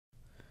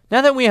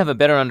Now that we have a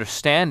better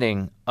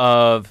understanding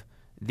of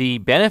the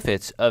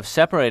benefits of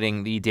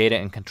separating the data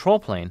and control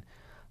plane,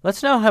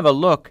 let's now have a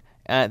look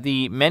at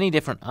the many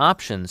different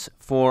options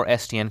for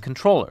SDN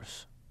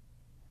controllers.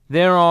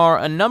 There are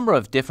a number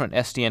of different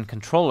SDN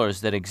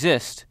controllers that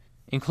exist,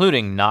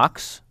 including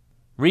Knox,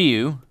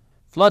 Ryu,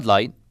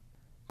 Floodlight,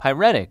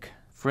 Pyretic,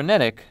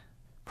 Frenetic,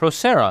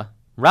 Procera,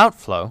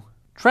 Routeflow,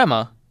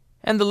 Trema,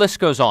 and the list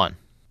goes on.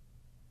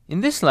 In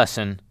this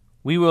lesson,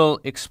 we will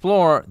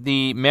explore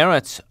the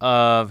merits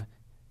of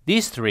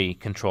these three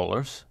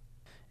controllers,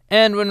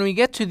 and when we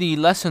get to the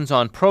lessons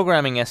on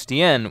programming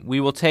SDN, we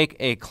will take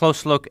a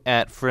close look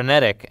at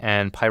Frenetic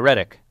and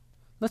Pyretic.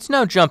 Let's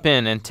now jump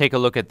in and take a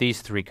look at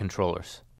these three controllers.